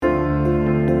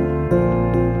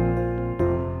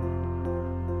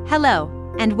Hello,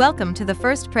 and welcome to the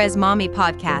First Pres Mommy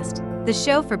podcast, the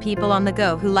show for people on the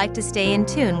go who like to stay in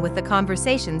tune with the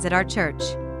conversations at our church.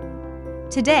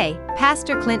 Today,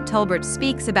 Pastor Clint Tolbert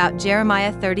speaks about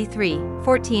Jeremiah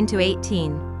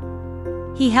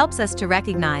 33:14-18. He helps us to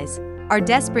recognize our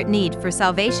desperate need for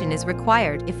salvation is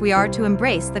required if we are to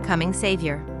embrace the coming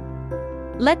Savior.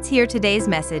 Let's hear today's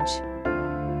message.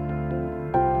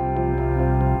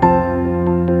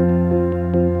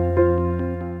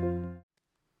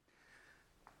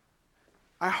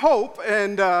 I hope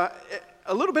and a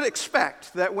little bit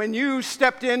expect that when you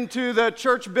stepped into the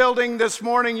church building this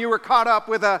morning, you were caught up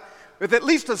with at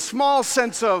least a small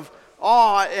sense of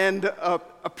awe and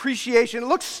appreciation. It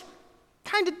looks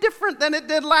kind of different than it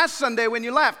did last Sunday when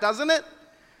you left, doesn't it?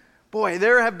 Boy,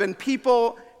 there have been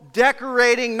people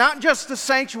decorating not just the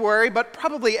sanctuary, but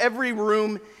probably every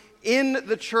room in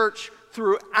the church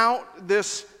throughout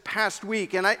this past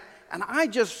week. And I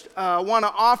just want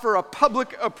to offer a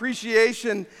public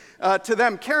appreciation to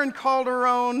them. Karen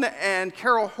Calderon and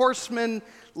Carol Horseman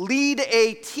lead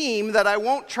a team that I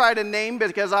won't try to name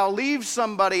because I'll leave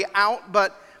somebody out,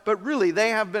 but really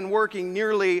they have been working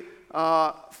nearly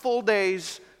full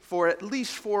days for at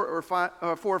least 4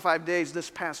 or 5 days this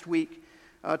past week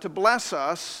to bless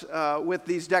us with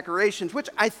these decorations, which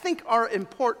I think are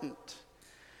important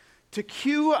to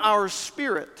cue our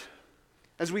spirit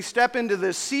as we step into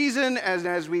this season,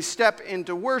 as we step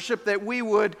into worship, that we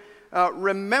would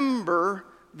remember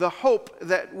the hope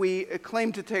that we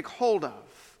claim to take hold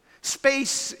of.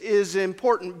 Space is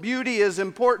important. Beauty is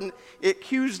important. It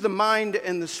cues the mind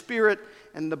and the spirit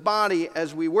and the body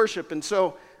as we worship. And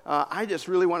so I just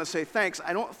really want to say thanks.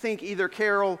 I don't think either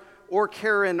Carol or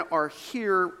Karen are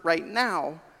here right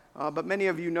now, but many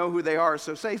of you know who they are.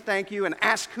 So say thank you and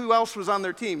ask who else was on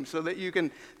their team so that you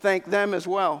can thank them as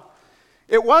well.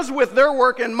 It was with their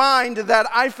work in mind that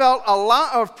I felt a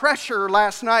lot of pressure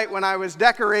last night when I was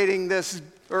decorating this,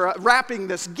 or wrapping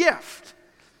this gift,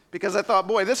 because I thought,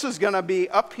 boy, this is going to be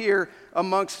up here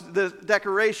amongst the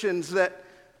decorations that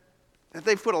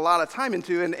they've put a lot of time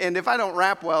into, and if I don't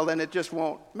wrap well, then it just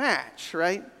won't match,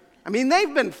 right? I mean,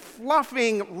 they've been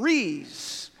fluffing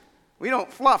wreaths. We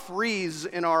don't fluff wreaths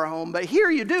in our home, but here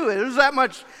you do. There's that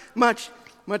much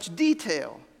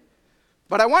detail.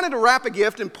 But I wanted to wrap a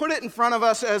gift and put it in front of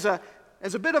us as a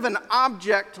bit of an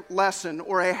object lesson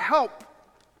or a help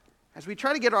as we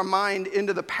try to get our mind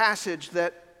into the passage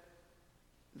that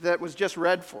was just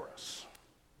read for us.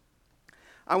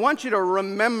 I want you to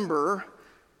remember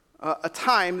a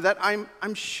time that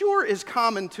I'm sure is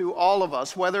common to all of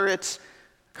us, whether it's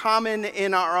common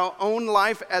in our own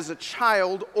life as a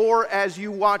child or as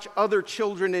you watch other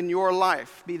children in your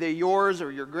life, be they yours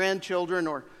or your grandchildren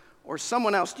or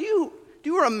someone else. Do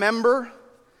you remember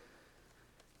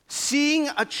seeing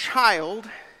a child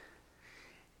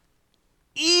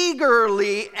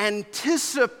eagerly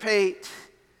anticipate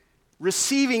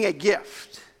receiving a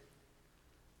gift,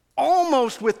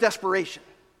 almost with desperation?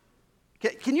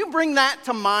 Can you bring that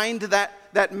to mind,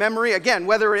 that memory? Again,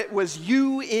 whether it was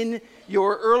you in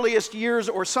your earliest years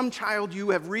or some child you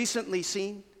have recently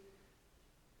seen.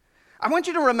 I want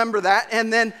you to remember that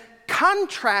and then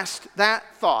contrast that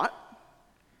thought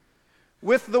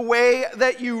with the way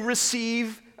that you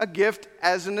receive a gift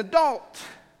as an adult.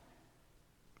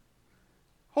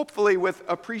 Hopefully with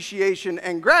appreciation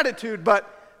and gratitude, but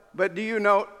do you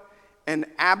note an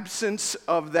absence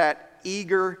of that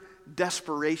eager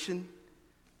desperation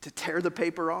to tear the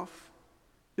paper off?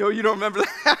 You don't remember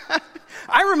that?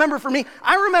 I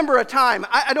remember a time,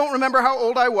 I don't remember how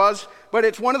old I was, but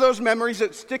it's one of those memories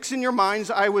that sticks in your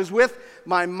minds. I was with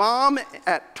my mom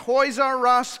at Toys R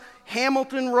Us,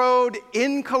 Hamilton Road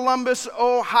in Columbus,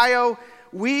 Ohio.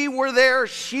 We were there.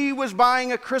 She was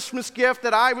buying a Christmas gift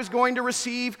that I was going to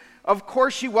receive. Of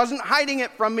course, she wasn't hiding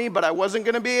it from me, but I wasn't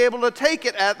going to be able to take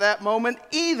it at that moment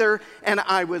either. And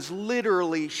I was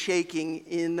literally shaking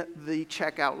in the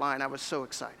checkout line. I was so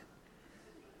excited.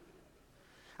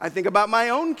 I think about my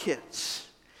own kids.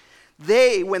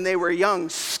 They, when they were young,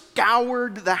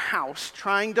 scoured the house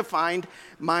trying to find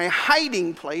my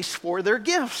hiding place for their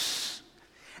gifts.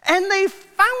 And they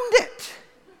found it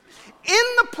in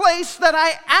the place that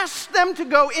I asked them to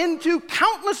go into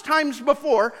countless times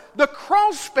before, the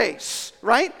crawl space,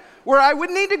 right? Where I would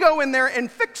need to go in there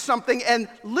and fix something. And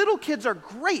little kids are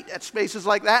great at spaces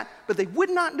like that, but they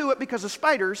would not do it because of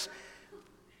spiders,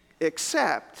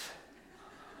 except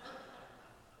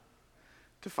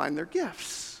to find their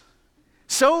gifts.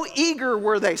 So eager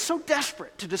were they, so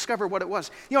desperate to discover what it was.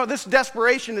 This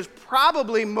desperation is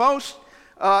probably most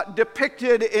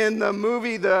depicted in the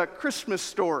movie The Christmas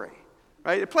Story,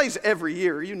 right? It plays every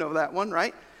year. You know that one,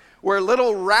 right? where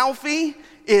little Ralphie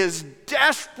is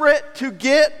desperate to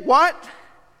get what?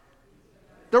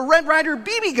 The Red Ryder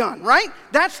BB gun, right?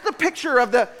 That's the picture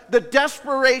of the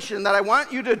desperation that I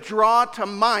want you to draw to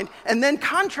mind, and then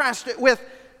contrast it with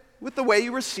the way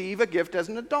you receive a gift as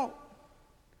an adult.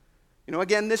 You know,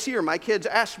 again, this year, my kids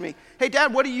asked me, "Hey,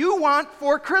 Dad, what do you want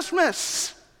for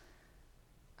Christmas?"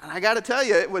 And I got to tell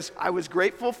you, I was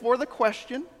grateful for the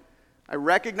question. I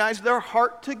recognized their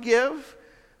heart to give,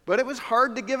 but it was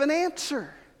hard to give an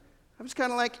answer. I was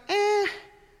kind of like, I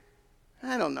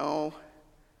don't know.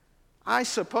 I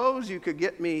suppose you could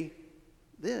get me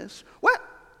this. What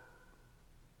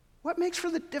makes for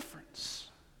the difference?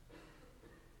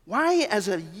 Why, as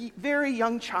a very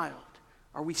young child,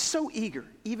 are we so eager,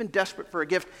 even desperate for a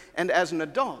gift, and as an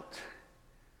adult,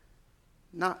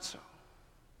 not so?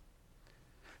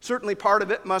 Certainly part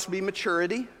of it must be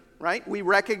maturity, right? We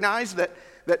recognize that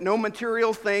no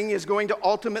material thing is going to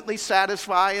ultimately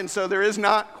satisfy, and so there is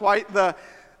not quite the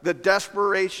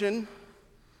desperation.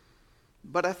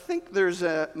 But I think there's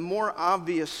a more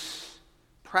obvious,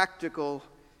 practical,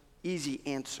 easy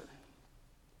answer.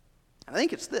 I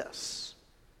think it's this.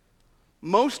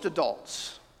 Most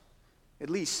adults, at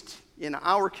least in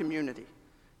our community,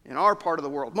 in our part of the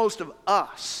world, most of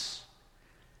us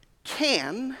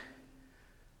can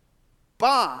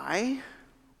buy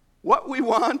what we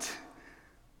want,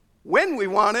 when we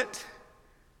want it,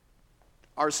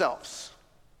 ourselves.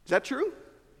 Is that true?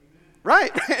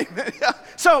 Right.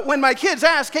 So when my kids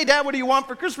ask, "Hey, Dad, what do you want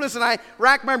for Christmas?" and I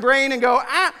rack my brain and go,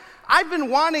 I've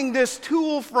been wanting this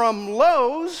tool from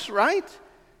Lowe's, right?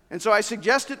 And so I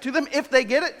suggest it to them. If they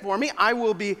get it for me, I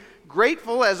will be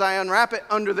grateful as I unwrap it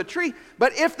under the tree.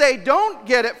 But if they don't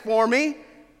get it for me,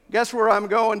 guess where I'm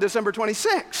going December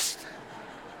 26th?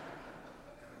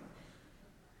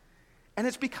 And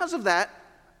it's because of that,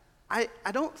 I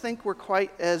don't think we're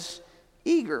quite as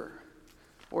eager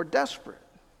or desperate.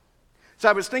 So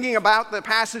I was thinking about the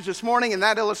passage this morning and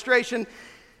that illustration.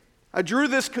 I drew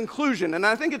this conclusion, and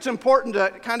I think it's important to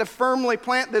kind of firmly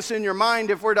plant this in your mind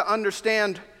if we're to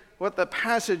understand what the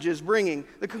passage is bringing.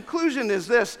 The conclusion is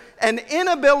this: an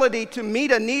inability to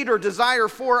meet a need or desire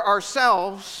for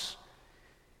ourselves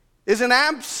is an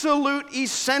absolute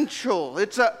essential.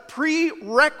 It's a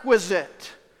prerequisite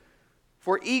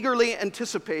for eagerly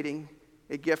anticipating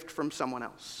a gift from someone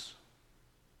else.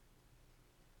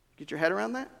 Get your head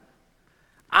around that?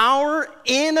 Our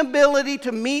inability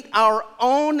to meet our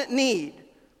own need,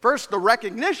 first the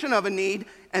recognition of a need,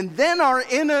 and then our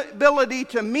inability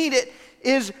to meet it,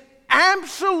 is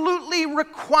absolutely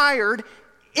required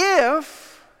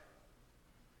if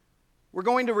we're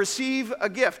going to receive a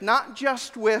gift, not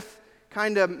just with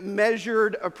kind of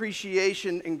measured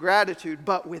appreciation and gratitude,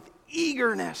 but with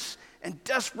eagerness and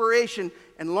desperation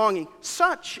and longing,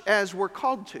 such as we're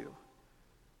called to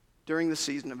during the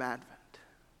season of Advent.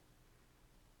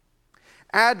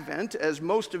 Advent, as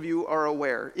most of you are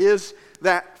aware, is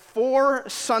that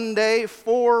 4-Sunday,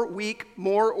 4-week,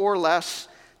 more or less,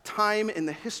 time in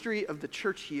the history of the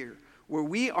church year where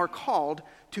we are called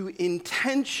to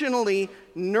intentionally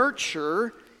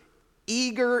nurture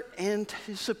eager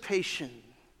anticipation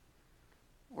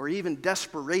or even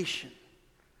desperation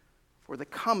for the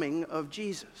coming of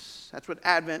Jesus. That's what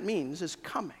Advent means, is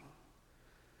coming.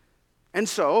 And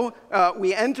so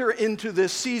we enter into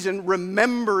this season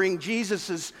remembering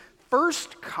Jesus'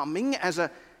 first coming as a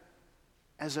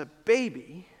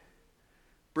baby,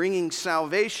 bringing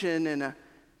salvation in a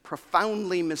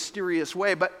profoundly mysterious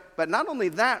way. But not only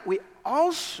that, we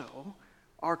also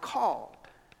are called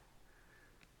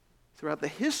throughout the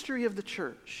history of the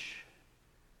church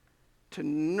to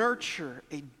nurture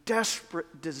a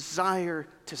desperate desire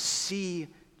to see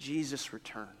Jesus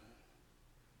return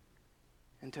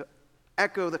and to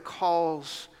echo the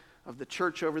calls of the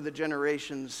church over the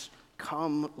generations,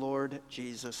 "Come, Lord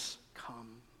Jesus,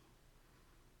 come."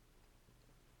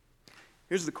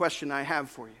 Here's the question I have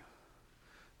for you,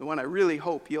 the one I really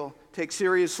hope you'll take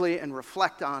seriously and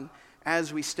reflect on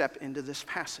as we step into this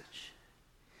passage.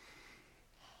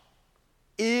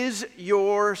 Is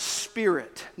your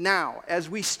spirit now, as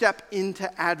we step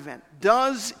into Advent,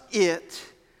 does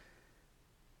it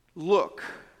look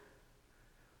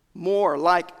more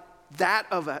like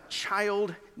that of a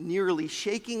child nearly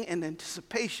shaking in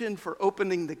anticipation for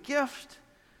opening the gift,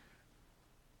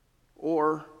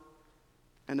 or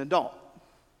an adult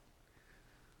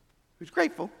who's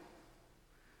grateful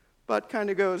but kind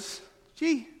of goes,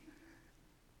 "Gee,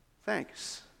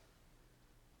 thanks"?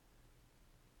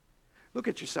 Look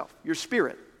at yourself, your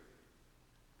spirit.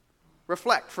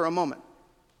 Reflect for a moment.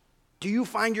 Do you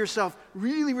find yourself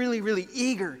really, really, really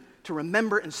eager to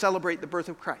remember and celebrate the birth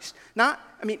of Christ. Not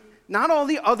all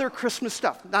the other Christmas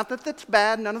stuff. Not that that's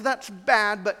bad, none of that's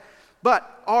bad,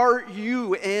 but are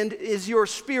you and is your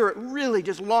spirit really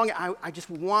just longing? I just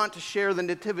want to share the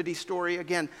nativity story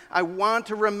again. I want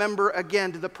to remember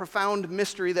again to the profound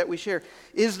mystery that we share.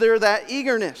 Is there that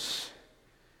eagerness?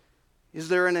 Is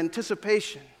there an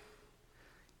anticipation,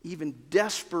 even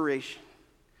desperation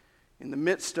in the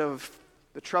midst of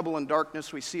the trouble and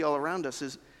darkness we see all around us?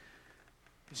 Is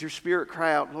your spirit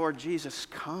cry out, Lord Jesus,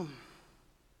 come?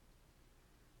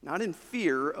 Not in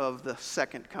fear of the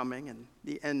second coming and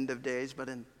the end of days, but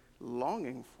in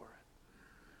longing for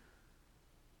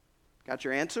it. Got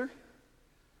your answer?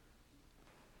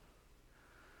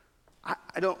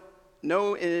 I don't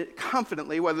know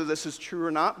confidently whether this is true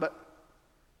or not, but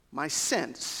my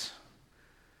sense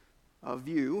of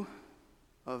you,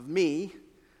 of me,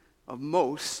 of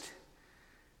most,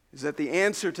 is that the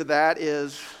answer to that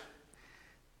is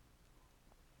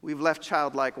we've left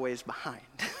childlike ways behind.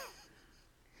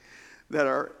 That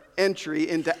our entry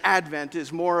into Advent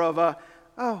is more of a,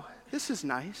 oh, this is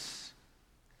nice.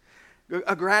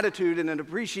 A gratitude and an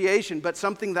appreciation, but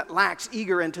something that lacks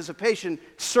eager anticipation,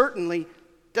 certainly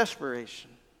desperation.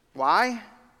 Why?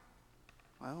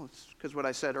 Well, it's because what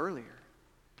I said earlier.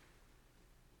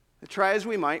 Try as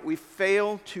we might, we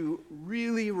fail to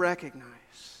really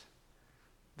recognize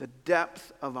the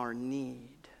depth of our need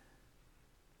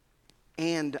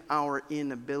and our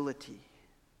inability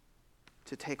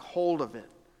to take hold of it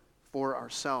for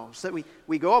ourselves. That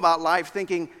we go about life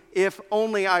thinking, if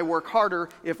only I work harder,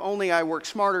 if only I work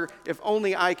smarter, if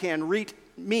only I can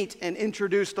meet and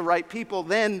introduce the right people,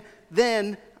 then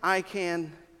I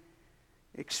can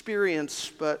experience,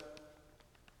 but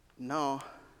no.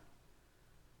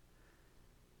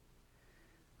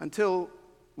 Until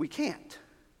we can't.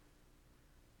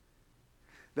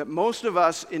 That most of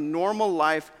us in normal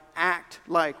life act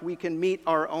like we can meet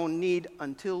our own need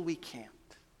until we can't.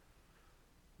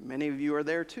 Many of you are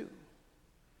there too.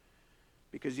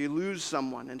 Because you lose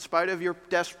someone in spite of your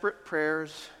desperate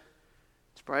prayers,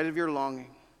 in spite of your longing.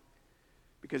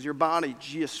 Because your body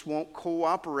just won't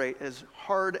cooperate as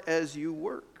hard as you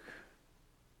work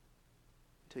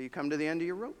until you come to the end of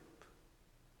your rope.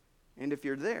 And if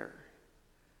you're there,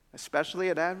 especially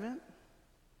at Advent,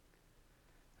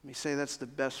 let me say that's the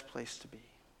best place to be.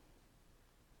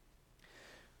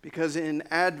 Because in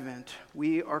Advent,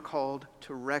 we are called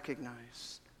to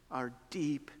recognize our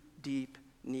deep, deep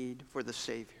need for the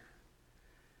Savior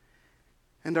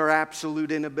and our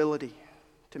absolute inability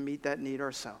to meet that need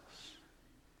ourselves.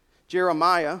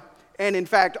 Jeremiah, and in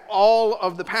fact all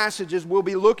of the passages we'll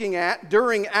be looking at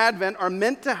during Advent, are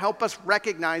meant to help us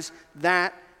recognize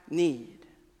that need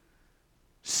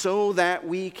so that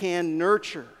we can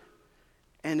nurture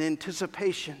an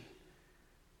anticipation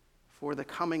for the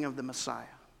coming of the Messiah,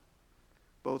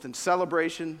 both in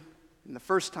celebration in the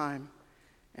first time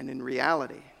and in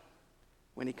reality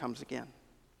when he comes again.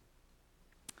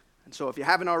 And so if you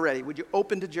haven't already, would you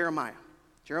open to Jeremiah?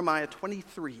 Jeremiah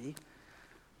 23.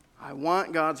 I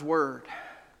want God's word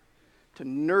to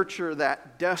nurture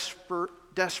that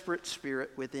desperate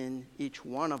spirit within each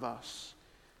one of us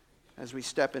as we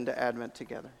step into Advent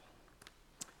together.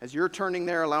 As you're turning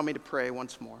there, allow me to pray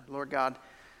once more. Lord God,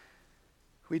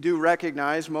 we do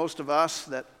recognize, most of us,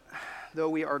 that though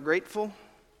we are grateful,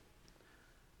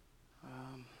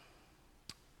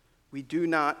 we do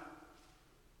not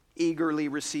eagerly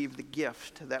receive the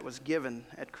gift that was given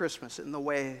at Christmas in the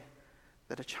way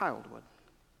that a child would.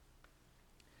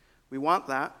 We want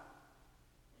that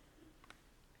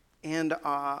and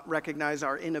recognize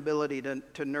our inability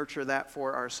to nurture that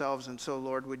for ourselves. And so,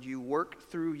 Lord, would you work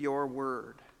through your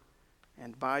word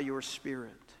and by your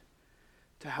Spirit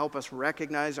to help us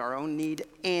recognize our own need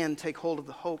and take hold of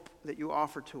the hope that you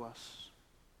offer to us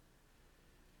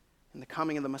in the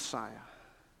coming of the Messiah,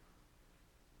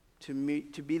 to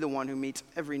be the one who meets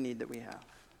every need that we have.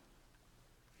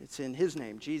 It's in his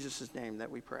name, Jesus' name,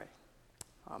 that we pray.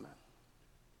 Amen.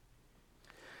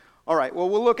 All right, well,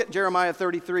 we'll look at Jeremiah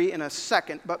 33 in a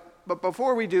second, but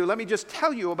before we do, let me just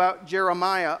tell you about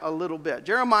Jeremiah a little bit.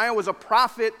 Jeremiah was a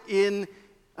prophet in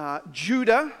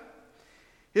Judah.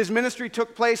 His ministry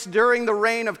took place during the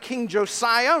reign of King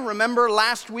Josiah. Remember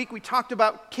last week we talked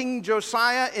about King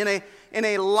Josiah in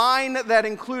a line that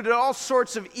included all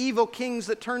sorts of evil kings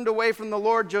that turned away from the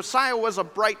Lord. Josiah was a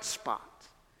bright spot.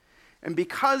 And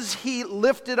because he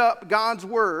lifted up God's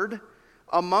word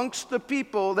amongst the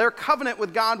people, their covenant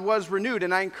with God was renewed.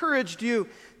 And I encouraged you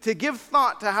to give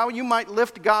thought to how you might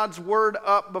lift God's word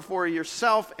up before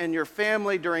yourself and your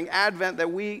family during Advent,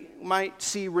 that we might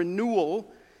see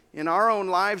renewal in our own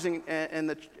lives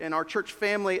and our church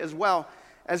family as well,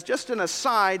 as just an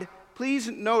aside, please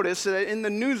notice that in the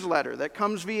newsletter that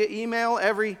comes via email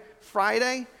every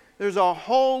Friday, there's a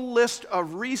whole list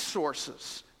of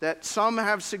resources that some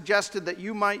have suggested that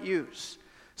you might use.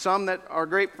 Some that are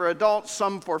great for adults,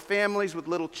 some for families with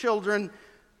little children.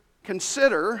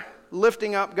 Consider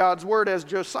lifting up God's word as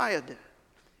Josiah did.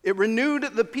 It renewed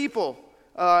the people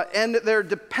and their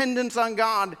dependence on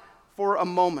God for a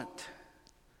moment,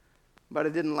 but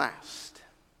it didn't last.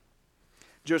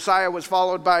 Josiah was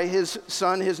followed by his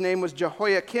son. His name was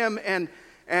Jehoiakim,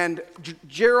 and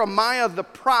Jeremiah the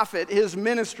prophet, his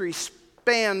ministry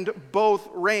spanned both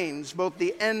reigns, both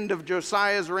the end of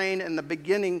Josiah's reign and the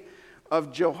beginning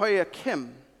of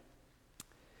Jehoiakim.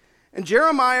 And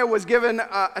Jeremiah was given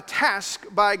a task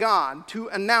by God to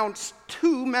announce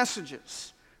two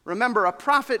messages. Remember, a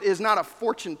prophet is not a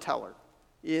fortune teller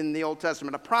in the Old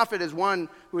Testament. A prophet is one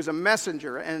who is a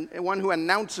messenger and one who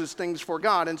announces things for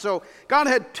God. And so God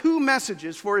had two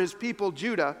messages for his people,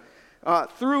 Judah,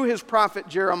 through his prophet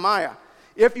Jeremiah.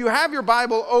 If you have your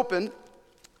Bible open,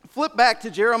 flip back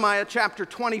to Jeremiah chapter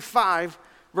 25,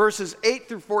 verses 8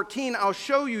 through 14. I'll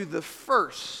show you the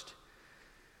first.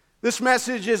 This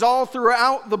message is all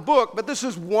throughout the book, but this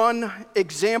is one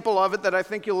example of it that I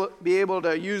think you'll be able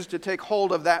to use to take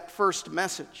hold of that first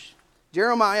message.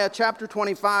 Jeremiah chapter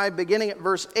 25, beginning at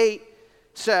verse 8,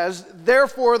 says,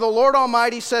 "Therefore the Lord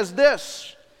Almighty says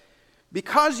this,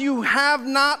 because you have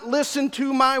not listened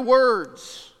to my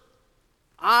words,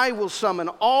 I will summon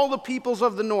all the peoples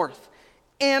of the north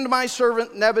and my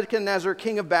servant Nebuchadnezzar,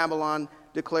 king of Babylon,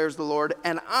 declares the Lord,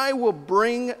 and I will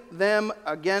bring them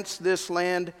against this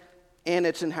land and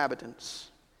its inhabitants,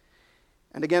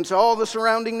 and against all the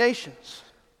surrounding nations.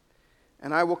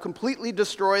 And I will completely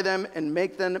destroy them and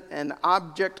make them an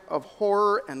object of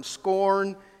horror and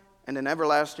scorn and an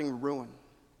everlasting ruin.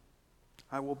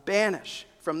 I will banish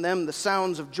from them the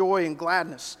sounds of joy and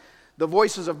gladness, the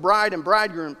voices of bride and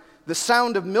bridegroom, the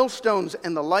sound of millstones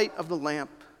and the light of the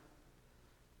lamp.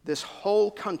 This whole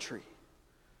country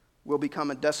will become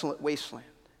a desolate wasteland,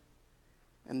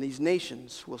 and these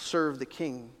nations will serve the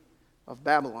king of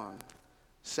Babylon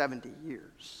 70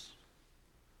 years.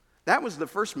 That was the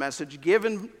first message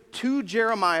given to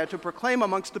Jeremiah to proclaim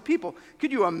amongst the people.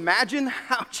 Could you imagine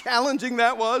how challenging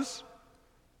that was?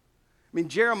 I mean,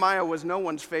 Jeremiah was no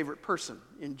one's favorite person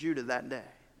in Judah that day.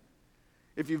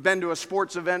 If you've been to a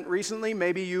sports event recently,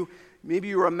 maybe you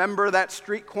remember that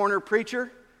street corner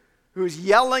preacher who's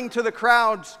yelling to the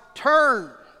crowds,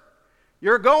 "Turn,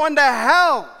 you're going to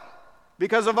hell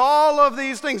because of all of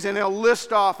these things." And he'll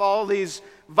list off all these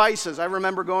vices. I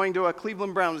remember going to a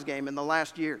Cleveland Browns game in the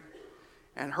last year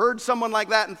and heard someone like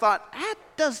that and thought, that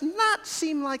does not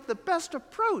seem like the best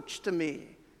approach to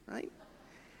me, right?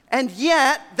 And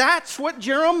yet, that's what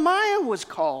Jeremiah was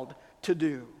called to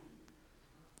do.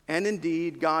 And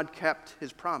indeed, God kept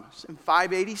his promise. In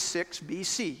 586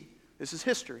 BC, this is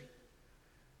history,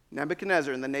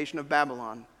 Nebuchadnezzar and the nation of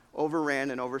Babylon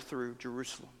overran and overthrew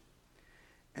Jerusalem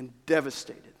and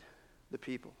devastated the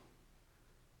people.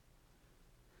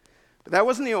 But that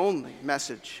wasn't the only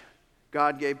message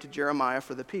God gave to Jeremiah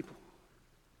for the people.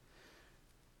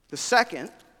 The second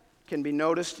can be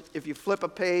noticed if you flip a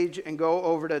page and go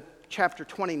over to chapter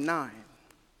 29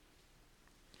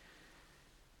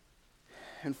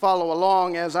 and follow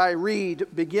along as I read,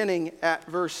 beginning at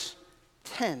verse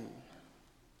 10.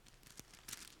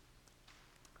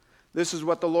 This is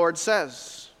what the Lord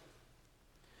says.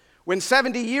 "When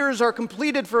 70 years are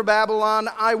completed for Babylon,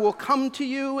 I will come to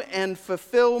you and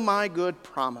fulfill my good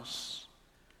promise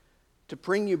to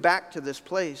bring you back to this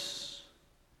place.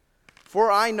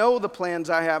 For I know the plans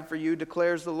I have for you,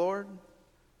 declares the Lord.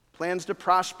 Plans to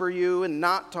prosper you and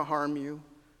not to harm you.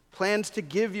 Plans to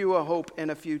give you a hope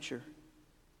and a future.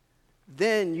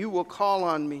 Then you will call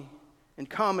on me and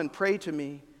come and pray to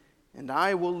me, and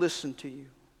I will listen to you.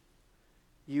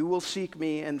 You will seek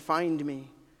me and find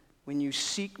me when you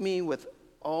seek me with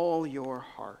all your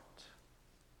heart."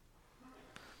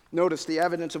 Notice the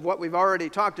evidence of what we've already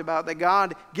talked about, that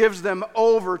God gives them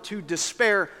over to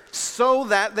despair so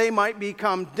that they might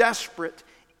become desperate,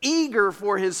 eager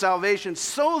for his salvation,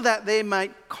 so that they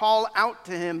might call out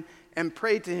to him and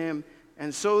pray to him.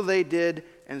 And so they did,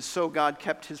 and so God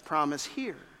kept his promise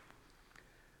here.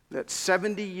 That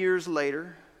 70 years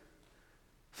later,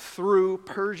 through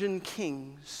Persian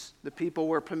kings, the people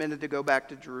were permitted to go back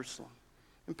to Jerusalem.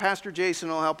 And Pastor Jason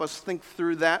will help us think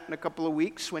through that in a couple of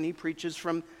weeks when he preaches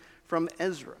from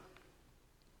Ezra.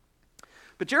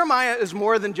 But Jeremiah is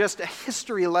more than just a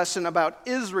history lesson about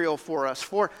Israel for us.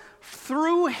 For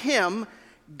through him,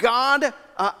 God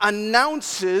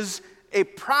announces a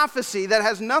prophecy that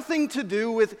has nothing to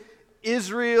do with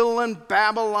Israel and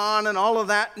Babylon and all of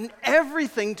that, and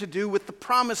everything to do with the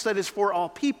promise that is for all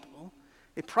people,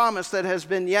 a promise that has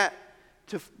been yet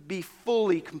to be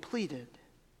fully completed.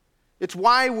 It's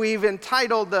why we've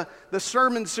entitled the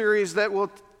sermon series that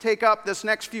we'll take up this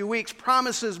next few weeks,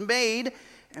 Promises Made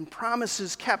and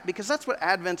Promises Kept, because that's what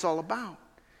Advent's all about.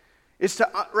 It's to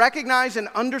recognize and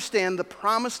understand the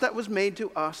promise that was made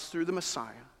to us through the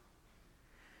Messiah,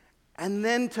 and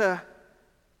then to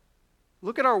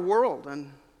look at our world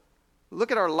and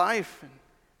look at our life and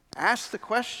ask the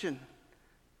question,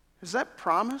 has that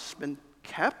promise been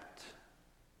kept?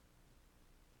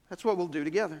 That's what we'll do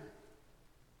together.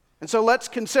 And so let's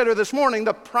consider this morning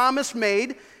the promise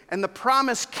made and the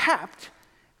promise kept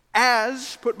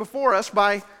as put before us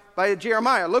by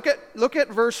Jeremiah. Look at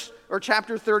verse or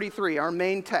chapter 33, our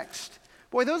main text.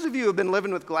 Boy, those of you who have been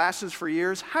living with glasses for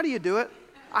years, how do you do it?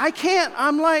 I can't.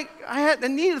 I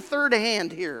need a third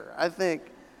hand here, I think.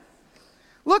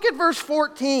 Look at verse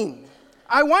 14.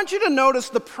 I want you to notice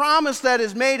the promise that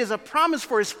is made is a promise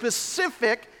for a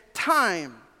specific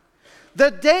time.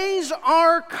 The days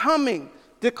are coming,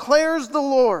 declares the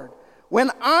Lord,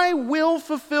 when I will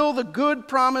fulfill the good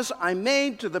promise I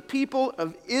made to the people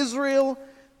of Israel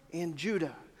and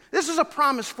Judah. This is a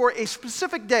promise for a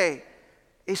specific day,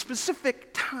 a specific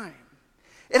time.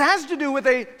 It has to do with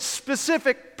a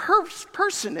specific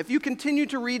person. If you continue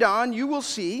to read on, you will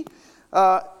see,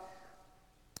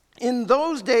 in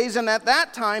those days and at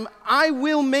that time, I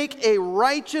will make a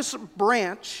righteous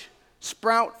branch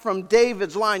sprout from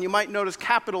David's line. You might notice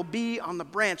capital B on the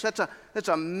branch. That's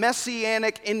a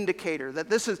messianic indicator that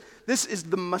this is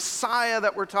the Messiah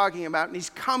that we're talking about, and he's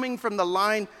coming from the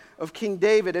line of King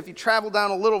David. If you travel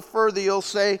down a little further, you'll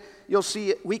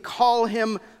see we call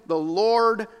him the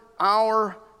Lord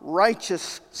our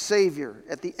righteous Savior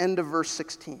at the end of verse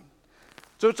 16.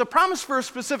 So it's a promise for a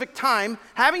specific time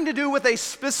having to do with a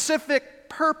specific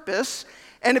purpose.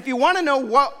 And if you want to know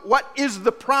what is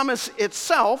the promise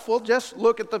itself, we'll just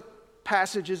look at the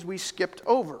passages we skipped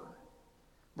over.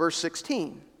 Verse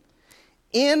 16.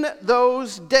 In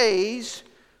those days,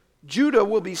 Judah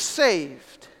will be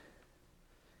saved,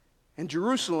 and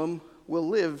Jerusalem will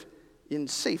live in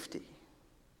safety.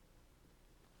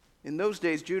 In those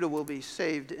days, Judah will be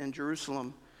saved, and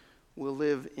Jerusalem will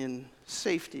live in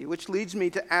safety. Which leads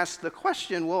me to ask the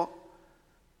question, well,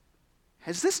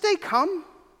 has this day come?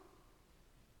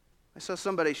 I saw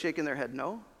somebody shaking their head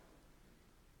no.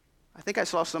 I think I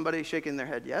saw somebody shaking their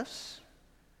head yes.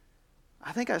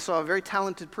 I think I saw a very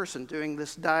talented person doing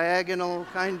this diagonal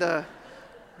kind of,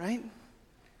 right?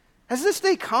 Has this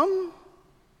day come?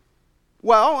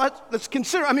 Well, let's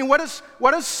consider,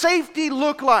 what does safety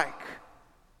look like?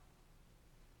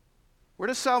 Where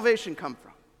does salvation come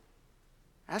from?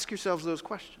 Ask yourselves those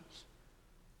questions.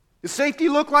 Does safety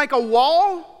look like a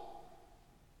wall?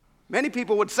 Many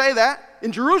people would say that.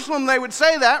 In Jerusalem, they would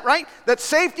say that, right? That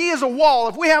safety is a wall.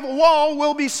 If we have a wall,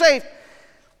 we'll be safe.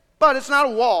 But it's not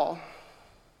a wall.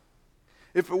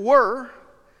 If it were,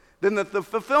 then the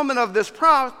fulfillment of this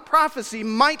prophecy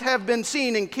might have been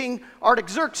seen in King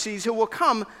Artaxerxes, who will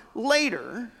come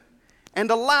later and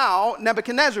allow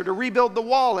Nebuchadnezzar to rebuild the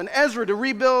wall and Ezra to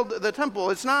rebuild the temple.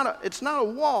 It's not a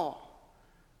wall.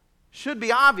 Should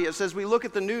be obvious as we look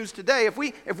at the news today. If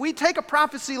we take a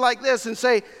prophecy like this and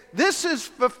say, this is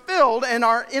fulfilled, and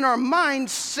in our mind,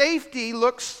 safety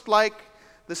looks like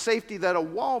the safety that a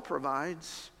wall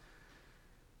provides,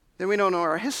 then we don't know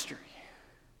our history.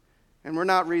 And we're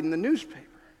not reading the newspaper.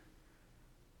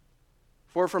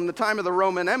 For from the time of the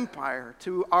Roman Empire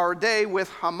to our day with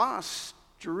Hamas,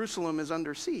 Jerusalem is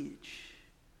under siege.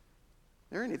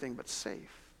 They're anything but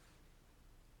safe.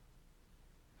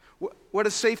 What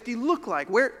does safety look like?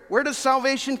 Where does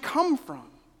salvation come from?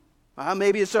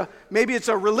 Maybe it's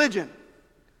a religion.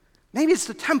 Maybe it's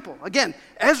the temple. Again,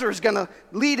 Ezra is going to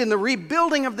lead in the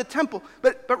rebuilding of the temple.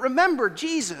 But remember,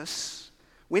 Jesus,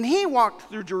 when he walked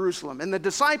through Jerusalem and the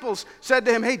disciples said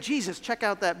to him, hey, Jesus, check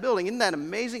out that building. Isn't that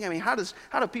amazing? How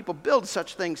do people build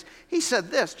such things? He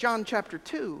said this, John chapter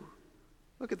 2.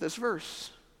 Look at this verse.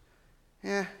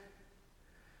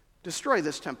 Destroy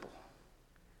this temple,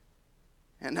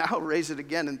 and I'll raise it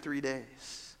again in 3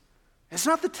 days. It's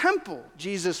not the temple,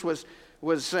 Jesus was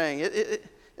saying.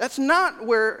 That's not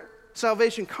where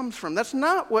salvation comes from. That's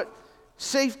not what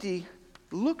safety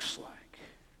looks like.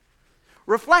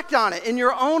 Reflect on it in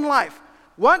your own life.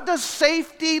 What does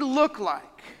safety look like?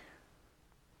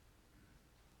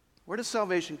 Where does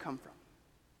salvation come from?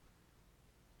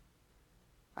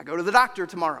 I go to the doctor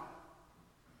tomorrow.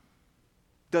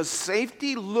 Does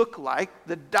safety look like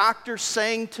the doctor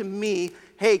saying to me,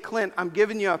 hey, Clint, I'm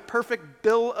giving you a perfect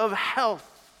bill of health?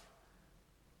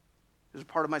 There's a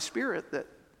part of my spirit that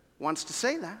wants to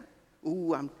say that.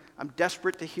 Ooh, I'm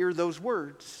desperate to hear those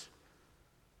words.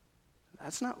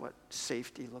 That's not what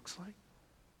safety looks like.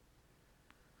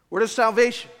 Where does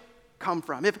salvation come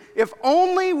from? If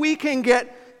only we can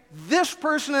get this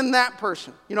person and that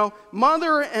person,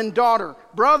 mother and daughter,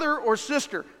 brother or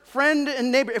sister, friend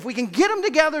and neighbor, if we can get them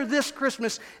together this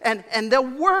Christmas and they'll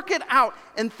work it out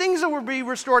and things will be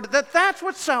restored, that's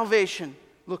what salvation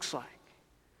looks like.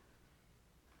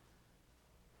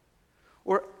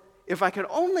 Or if I could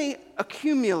only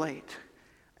accumulate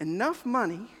enough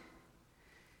money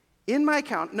in my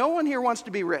account. No one here wants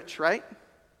to be rich, right?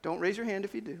 Don't raise your hand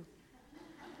if you do.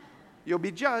 You'll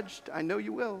be judged. I know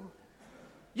you will.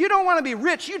 You don't want to be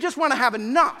rich. You just want to have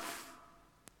enough.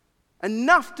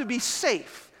 Enough to be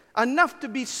safe. Enough to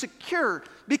be secure.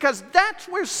 Because that's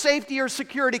where safety or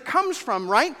security comes from,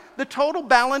 right? The total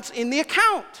balance in the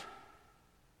account.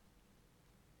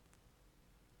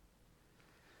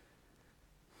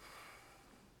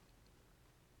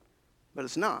 But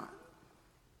it's not.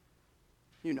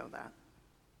 You know that.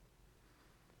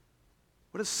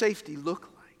 What does safety look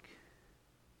like?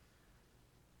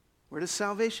 Where does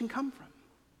salvation come from?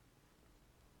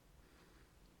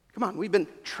 Come on, we've been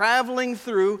traveling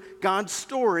through God's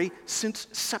story since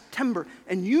September,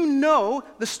 and you know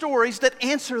the stories that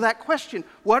answer that question.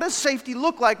 What does safety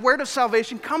look like? Where does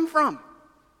salvation come from?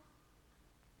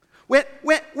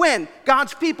 When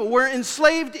God's people were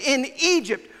enslaved in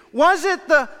Egypt, was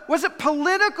it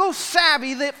political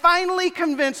savvy that finally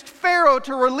convinced Pharaoh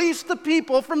to release the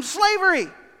people from slavery?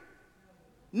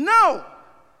 No.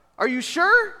 Are you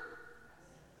sure?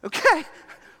 Okay.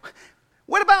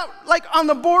 What about on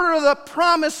the border of the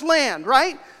promised land,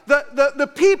 right? The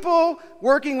people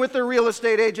working with their real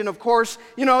estate agent, of course,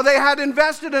 they had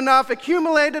invested enough,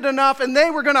 accumulated enough, and they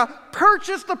were going to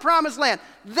purchase the promised land.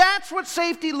 That's what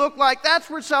safety looked like. That's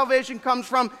where salvation comes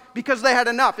from because they had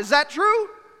enough. Is that true?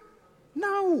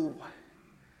 No.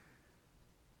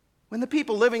 When the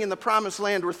people living in the promised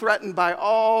land were threatened by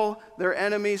all their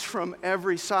enemies from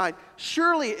every side,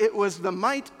 surely it was the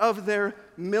might of their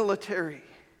military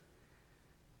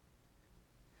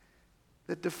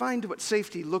that defined what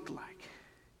safety looked like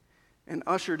and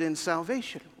ushered in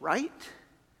salvation, right?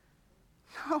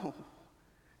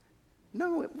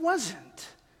 No, it wasn't.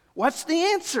 What's the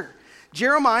answer?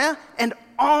 Jeremiah and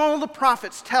all the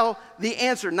prophets tell the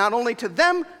answer, not only to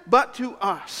them, but to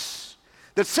us.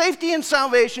 That safety and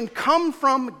salvation come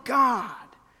from God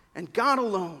and God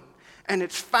alone. And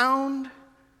it's found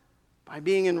by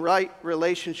being in right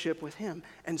relationship with Him.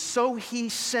 And so He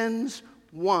sends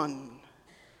one,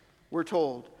 we're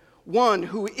told, one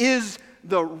who is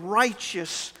the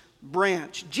righteous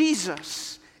branch.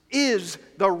 Jesus is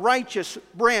the righteous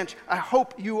branch. I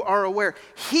hope you are aware.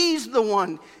 He's the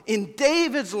one in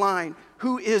David's line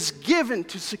who is given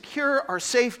to secure our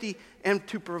safety and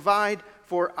to provide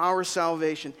for our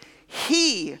salvation.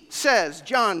 He says,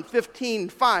 John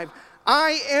 15:5,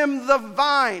 I am the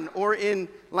vine, or in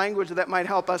language that might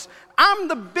help us, I'm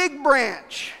the big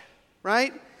branch,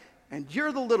 right? And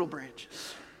you're the little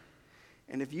branches.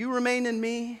 And if you remain in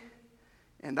me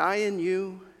and I in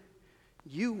you,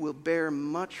 you will bear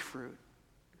much fruit.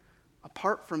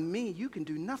 Apart from me, you can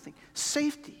do nothing.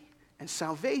 Safety and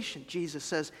salvation, Jesus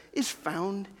says, is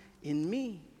found in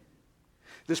me.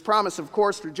 This promise, of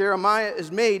course, through Jeremiah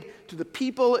is made to the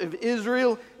people of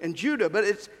Israel and Judah, but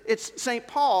it's St.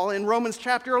 Paul in Romans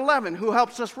chapter 11 who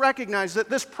helps us recognize that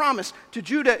this promise to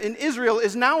Judah and Israel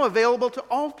is now available to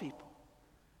all people.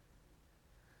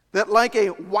 That like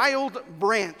a wild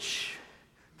branch,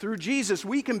 through Jesus,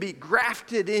 we can be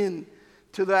grafted in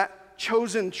to that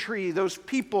chosen tree, those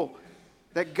people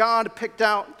that God picked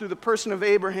out through the person of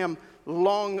Abraham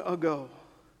long ago.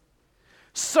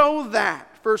 So that,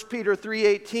 1 Peter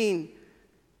 3:18,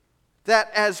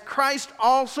 that as Christ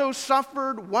also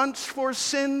suffered once for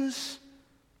sins,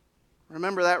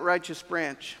 remember that righteous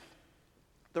branch,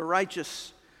 the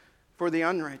righteous for the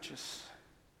unrighteous,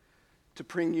 to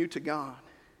bring you to God.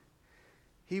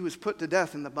 He was put to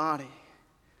death in the body,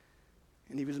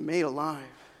 and He was made alive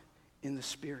in the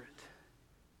Spirit.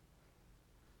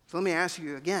 So let me ask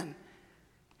you again,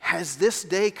 has this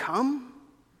day come?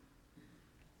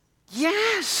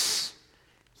 Yes.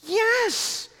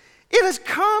 Yes. It has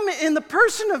come in the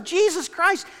person of Jesus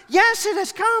Christ. Yes, it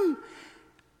has come.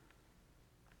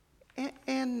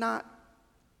 And not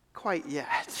quite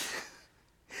yet.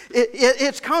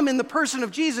 It's come in the person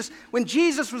of Jesus. When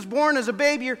Jesus was born as a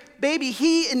baby,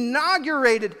 He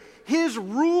inaugurated His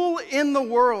rule in the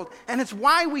world. And it's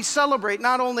why we celebrate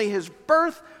not only His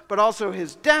birth, but also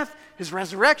His death, His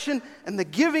resurrection, and the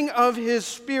giving of His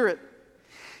Spirit.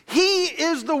 He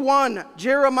is the one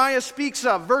Jeremiah speaks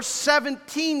of. Verse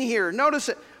 17 here. Notice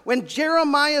it. When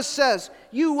Jeremiah says,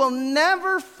 you will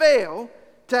never fail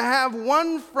to have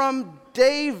one from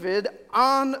David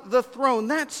on the throne.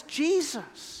 That's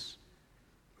Jesus.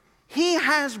 He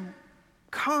has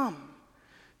come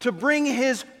to bring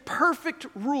his perfect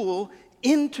rule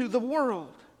into the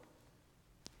world.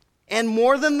 And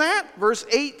more than that, verse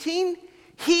 18,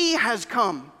 he has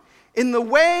come in the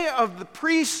way of the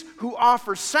priests who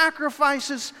offer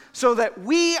sacrifices so that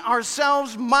we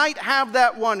ourselves might have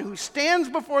that one who stands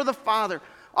before the Father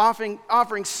offering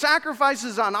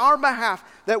sacrifices on our behalf,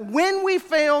 that when we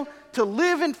fail to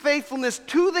live in faithfulness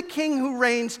to the King who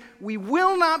reigns, we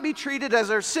will not be treated as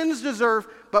our sins deserve,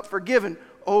 but forgiven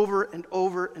over and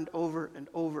over and over and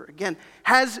over again.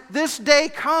 Has this day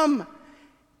come?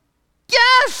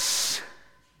 Yes!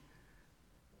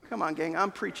 Come on, gang,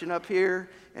 I'm preaching up here,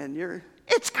 and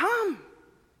it's come,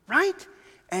 right?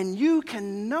 And you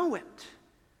can know it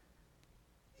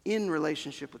in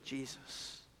relationship with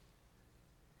Jesus.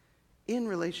 In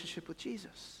relationship with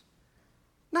Jesus.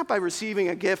 Not by receiving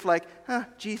a gift like,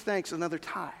 gee, thanks, another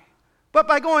tie. But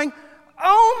by going,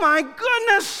 oh my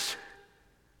goodness,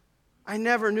 I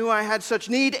never knew I had such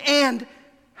need, and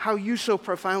how you so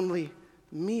profoundly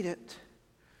meet it.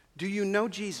 Do you know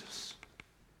Jesus?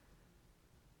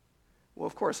 Well,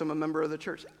 of course, I'm a member of the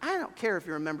church. I don't care if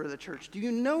you're a member of the church. Do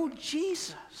you know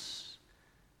Jesus?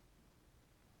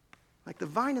 Like the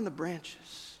vine and the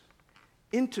branches,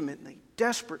 intimately,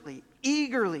 desperately,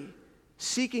 eagerly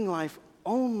seeking life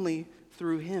only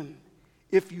through him.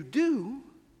 If you do,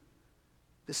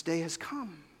 this day has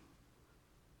come.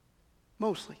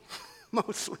 Mostly.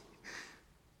 Mostly.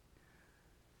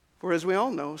 For as we all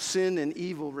know, sin and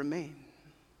evil remain.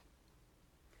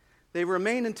 They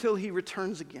remain until he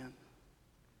returns again.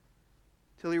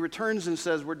 Till he returns and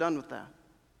says, we're done with that,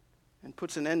 and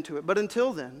puts an end to it. But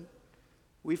until then,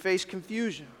 we face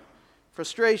confusion,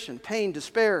 frustration, pain,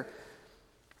 despair,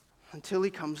 until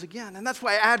he comes again. And that's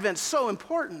why Advent's so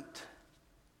important.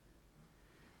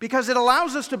 Because it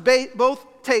allows us to both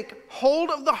take hold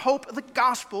of the hope of the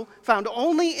gospel found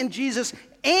only in Jesus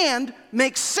and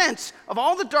make sense of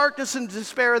all the darkness and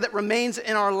despair that remains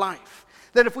in our life.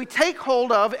 That if we take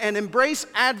hold of and embrace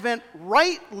Advent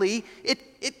rightly,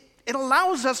 it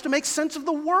allows us to make sense of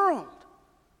the world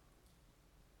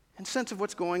and sense of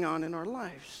what's going on in our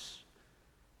lives.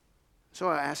 So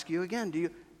I ask you again, do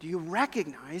you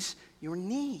recognize your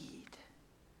need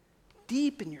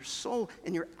deep in your soul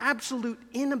and your absolute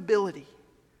inability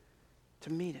to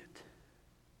meet it?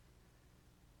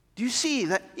 Do you see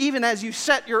that even as you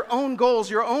set your own goals,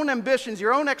 your own ambitions,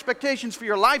 your own expectations for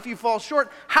your life, you fall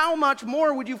short? How much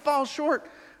more would you fall short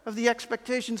of the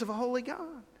expectations of a holy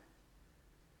God?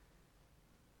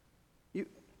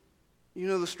 You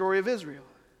know the story of Israel.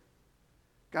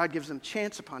 God gives them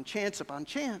chance upon chance upon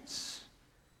chance.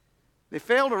 They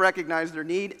fail to recognize their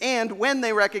need, and when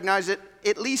they recognize it,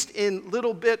 at least in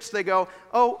little bits, they go,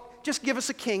 oh, just give us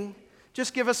a king,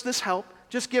 just give us this help,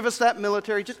 just give us that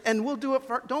military, and we'll do it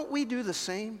for. Don't we do the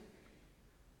same?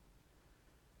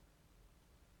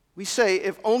 We say,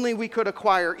 if only we could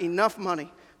acquire enough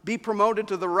money, be promoted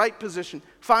to the right position,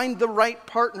 find the right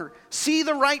partner, see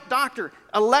the right doctor,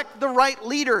 elect the right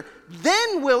leader,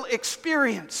 then we'll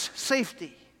experience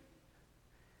safety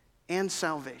and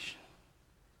salvation.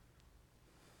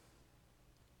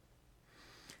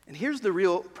 And here's the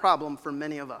real problem for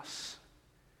many of us.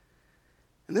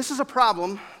 And this is a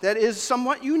problem that is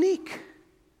somewhat unique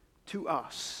to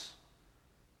us.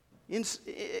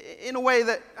 In a way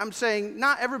that I'm saying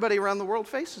not everybody around the world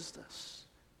faces this.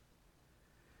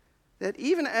 That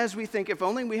even as we think, if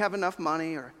only we have enough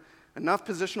money or enough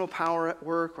positional power at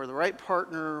work or the right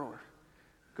partner or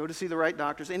go to see the right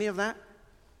doctors, any of that,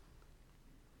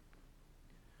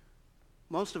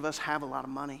 most of us have a lot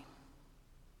of money.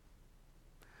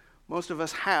 Most of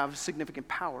us have significant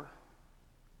power.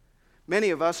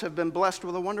 Many of us have been blessed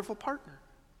with a wonderful partner.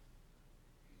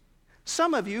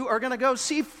 Some of you are going to go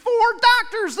see 4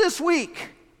 doctors this week.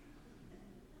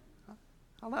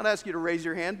 I'll not ask you to raise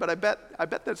your hand, but I bet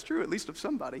that's true, at least of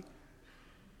somebody.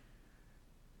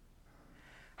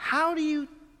 How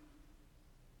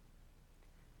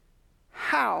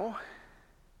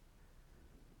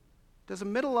does a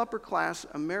middle upper class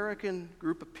American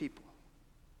group of people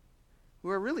who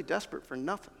are really desperate for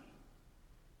nothing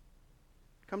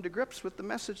come to grips with the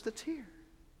message that's here?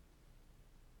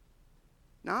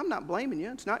 Now, I'm not blaming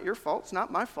you. It's not your fault. It's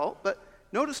not my fault. But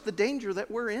notice the danger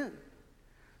that we're in.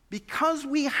 Because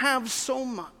we have so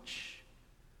much,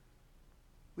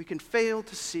 we can fail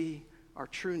to see our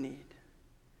true need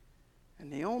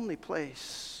and the only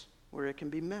place where it can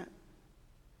be met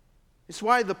It's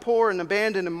why the poor and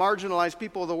abandoned and marginalized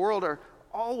people of the world are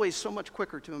always so much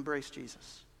quicker to embrace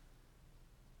Jesus.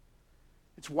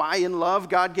 It's why in love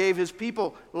God gave his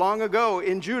people long ago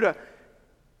in Judah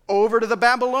over to the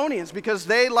Babylonians, because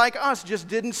they, like us, just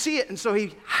didn't see it. And so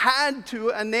he had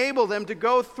to enable them to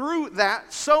go through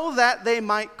that so that they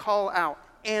might call out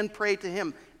and pray to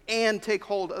him and take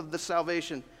hold of the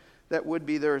salvation that would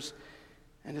be theirs.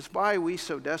 And it's why we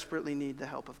so desperately need the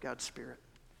help of God's Spirit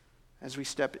as we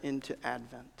step into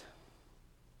Advent.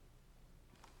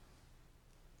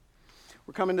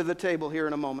 We're coming to the table here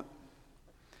in a moment.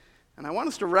 And I want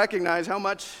us to recognize how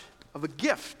much of a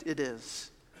gift it is.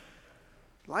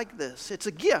 Like this. It's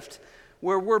a gift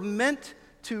where we're meant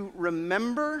to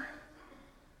remember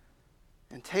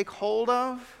and take hold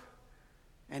of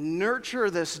and nurture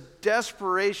this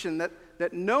desperation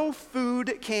that no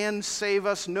food can save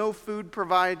us, no food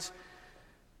provides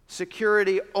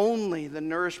security, only the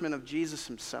nourishment of Jesus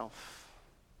himself.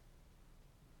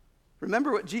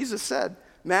 Remember what Jesus said,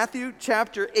 Matthew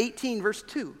chapter 18, verse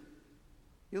 2.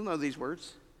 You'll know these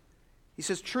words. He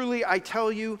says, "Truly I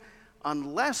tell you,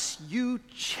 unless you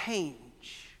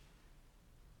change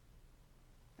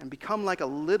and become like a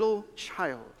little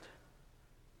child,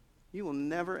 you will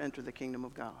never enter the kingdom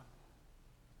of God."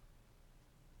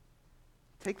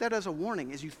 Take that as a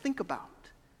warning as you think about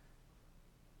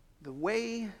the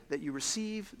way that you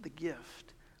receive the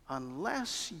gift.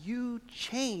 Unless you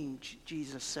change,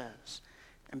 Jesus says,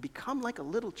 and become like a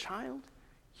little child,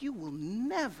 you will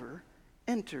never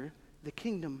enter the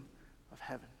kingdom of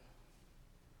heaven.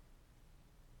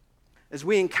 As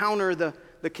we encounter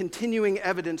the continuing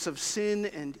evidence of sin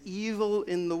and evil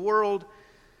in the world,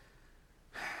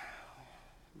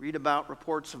 read about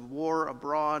reports of war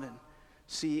abroad and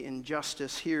see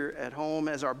injustice here at home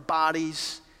as our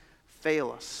bodies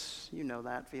fail us. You know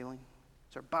that feeling.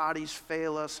 As our bodies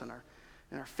fail us and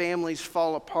our families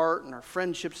fall apart and our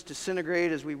friendships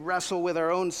disintegrate as we wrestle with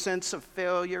our own sense of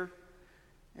failure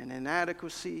and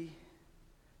inadequacy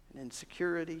and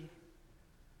insecurity.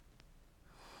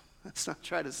 Let's not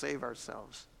try to save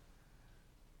ourselves.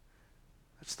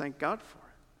 Let's thank God for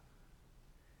it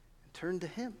and turn to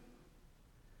him,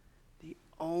 the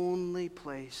only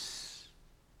place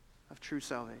of true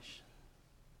salvation,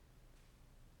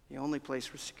 the only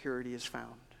place where security is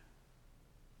found.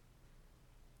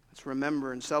 Let's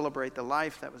remember and celebrate the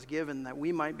life that was given that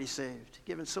we might be saved,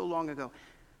 given so long ago.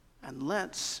 And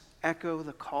let's echo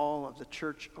the call of the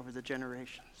church over the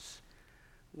generations.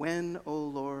 When, O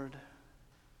Lord,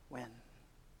 when?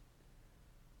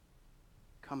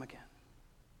 Come again.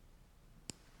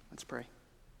 Let's pray.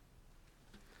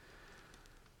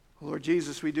 Lord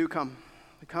Jesus, we do come.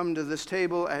 We come to this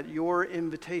table at your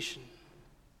invitation.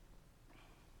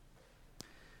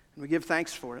 And we give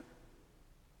thanks for it.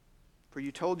 For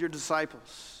you told your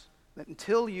disciples that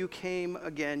until you came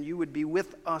again, you would be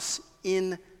with us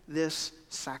in this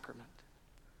sacrament.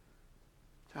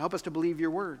 To help us to believe your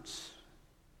words.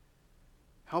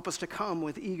 Help us to come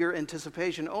with eager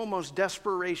anticipation, almost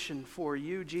desperation for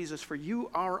you, Jesus, for you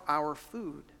are our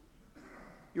food.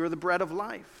 You are the bread of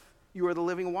life. You are the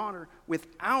living water.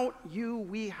 Without you,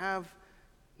 we have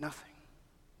nothing.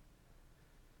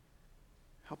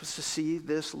 Help us to see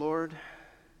this, Lord,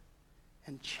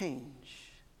 and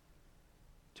change,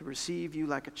 to receive you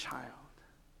like a child,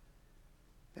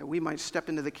 that we might step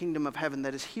into the kingdom of heaven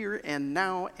that is here and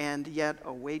now and yet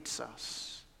awaits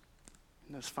us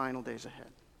in those final days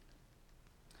ahead.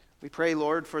 We pray,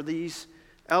 Lord, for these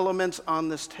elements on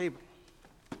this table.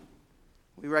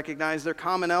 We recognize they're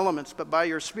common elements, but by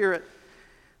your Spirit,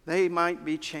 they might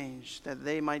be changed, that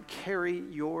they might carry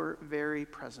your very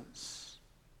presence.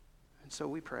 And so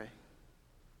we pray,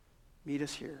 meet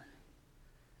us here.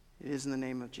 It is in the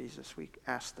name of Jesus we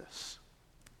ask this.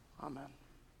 Amen.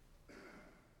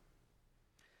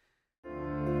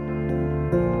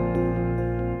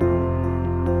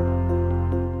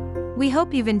 We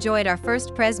hope you've enjoyed our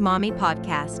First Pres Mommy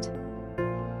podcast.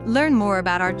 Learn more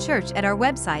about our church at our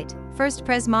website,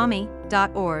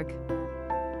 firstpresmommy.org.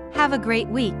 Have a great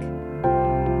week.